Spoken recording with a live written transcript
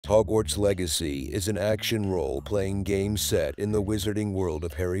Hogwarts Legacy is an action role-playing game set in the wizarding world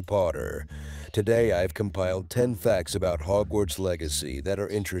of Harry Potter. Today I've compiled 10 facts about Hogwarts Legacy that are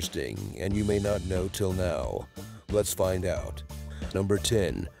interesting and you may not know till now. Let's find out. Number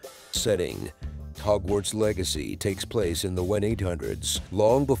 10. Setting. Hogwarts Legacy takes place in the 1800s,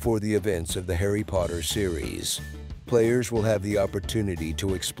 long before the events of the Harry Potter series. Players will have the opportunity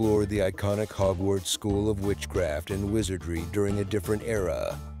to explore the iconic Hogwarts School of Witchcraft and Wizardry during a different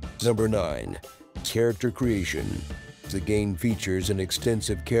era. Number 9. Character creation. The game features an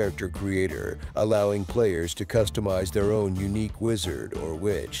extensive character creator, allowing players to customize their own unique wizard or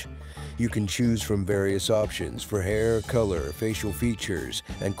witch. You can choose from various options for hair, color, facial features,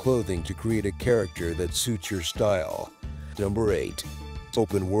 and clothing to create a character that suits your style. Number 8.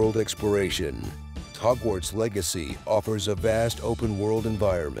 Open world exploration. Hogwarts Legacy offers a vast open-world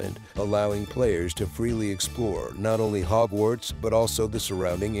environment, allowing players to freely explore not only Hogwarts, but also the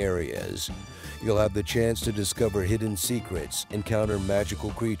surrounding areas. You'll have the chance to discover hidden secrets, encounter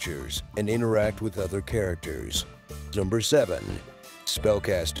magical creatures, and interact with other characters. Number 7.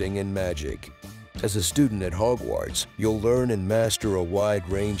 Spellcasting and magic. As a student at Hogwarts, you'll learn and master a wide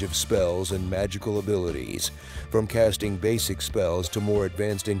range of spells and magical abilities. From casting basic spells to more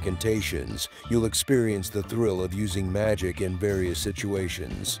advanced incantations, you'll experience the thrill of using magic in various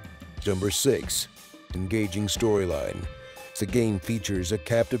situations. Number 6. Engaging storyline. The game features a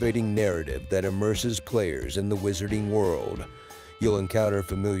captivating narrative that immerses players in the wizarding world. You'll encounter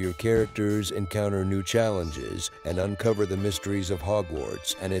familiar characters, encounter new challenges, and uncover the mysteries of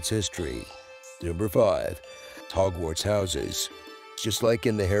Hogwarts and its history. Number 5. Hogwarts houses. Just like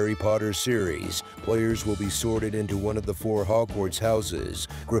in the Harry Potter series, players will be sorted into one of the 4 Hogwarts houses: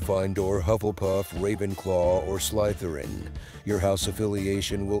 Gryffindor, Hufflepuff, Ravenclaw, or Slytherin. Your house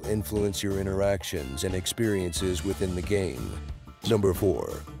affiliation will influence your interactions and experiences within the game. Number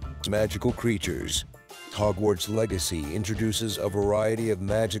 4. Magical creatures. Hogwarts Legacy introduces a variety of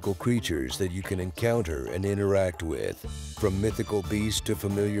magical creatures that you can encounter and interact with. From mythical beasts to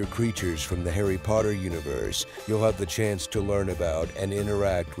familiar creatures from the Harry Potter universe, you'll have the chance to learn about and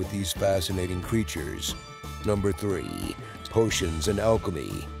interact with these fascinating creatures. Number 3. Potions and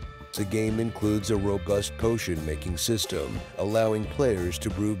alchemy. The game includes a robust potion-making system, allowing players to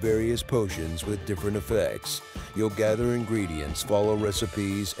brew various potions with different effects. You'll gather ingredients, follow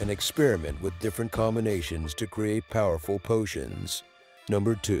recipes, and experiment with different combinations to create powerful potions.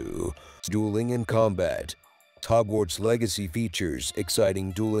 Number 2. Dueling and combat. Hogwarts Legacy features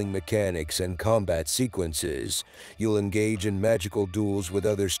exciting dueling mechanics and combat sequences. You'll engage in magical duels with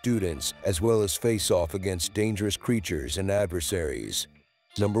other students, as well as face off against dangerous creatures and adversaries.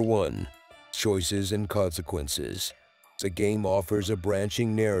 Number 1. Choices and consequences. The game offers a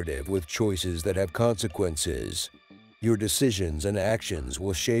branching narrative with choices that have consequences. Your decisions and actions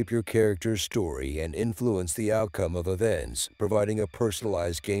will shape your character's story and influence the outcome of events, providing a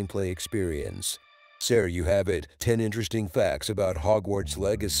personalized gameplay experience. So there you have it, 10 interesting facts about Hogwarts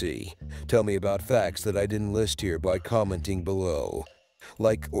Legacy. Tell me about facts that I didn't list here by commenting below.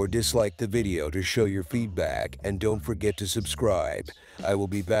 Like or dislike the video to show your feedback, and don't forget to subscribe. I will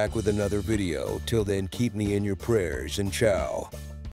be back with another video. Till then, keep me in your prayers, and ciao.